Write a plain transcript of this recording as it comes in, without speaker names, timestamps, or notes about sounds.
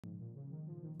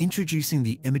Introducing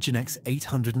the Blueye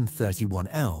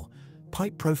X3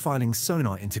 pipe profiling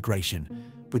sonar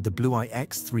integration with the Blueye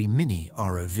X3 Mini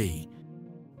ROV.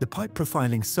 The pipe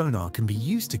profiling sonar can be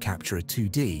used to capture a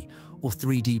 2D or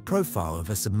 3D profile of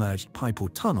a submerged pipe or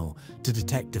tunnel to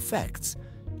detect defects,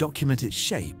 document its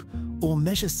shape, or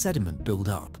measure sediment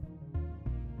build-up.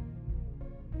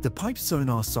 The pipe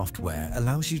sonar software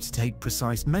allows you to take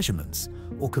precise measurements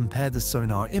or compare the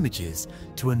sonar images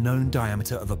to a known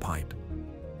diameter of a pipe.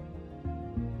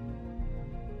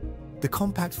 The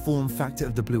compact form factor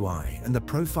of the Blueye and the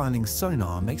profiling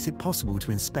sonar makes it possible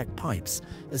to inspect pipes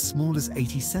as small as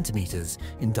 80 centimeters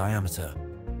in diameter.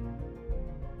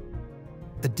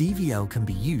 A DVL can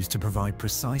be used to provide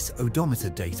precise odometer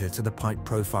data to the pipe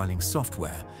profiling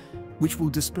software, which will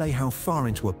display how far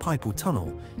into a pipe or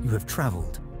tunnel you have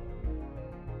traveled.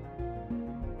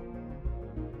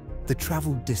 The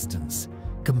traveled distance,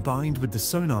 combined with the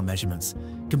sonar measurements,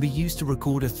 can be used to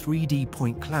record a 3D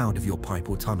point cloud of your pipe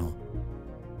or tunnel.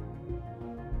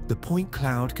 The point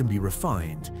cloud can be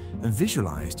refined and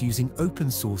visualized using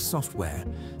open-source software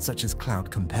such as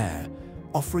Cloud Compare,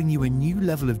 offering you a new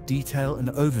level of detail and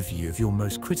overview of your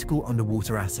most critical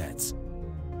underwater assets.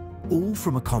 All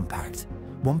from a compact,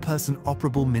 one-person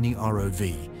operable mini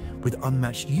ROV with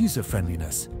unmatched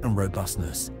user-friendliness and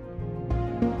robustness.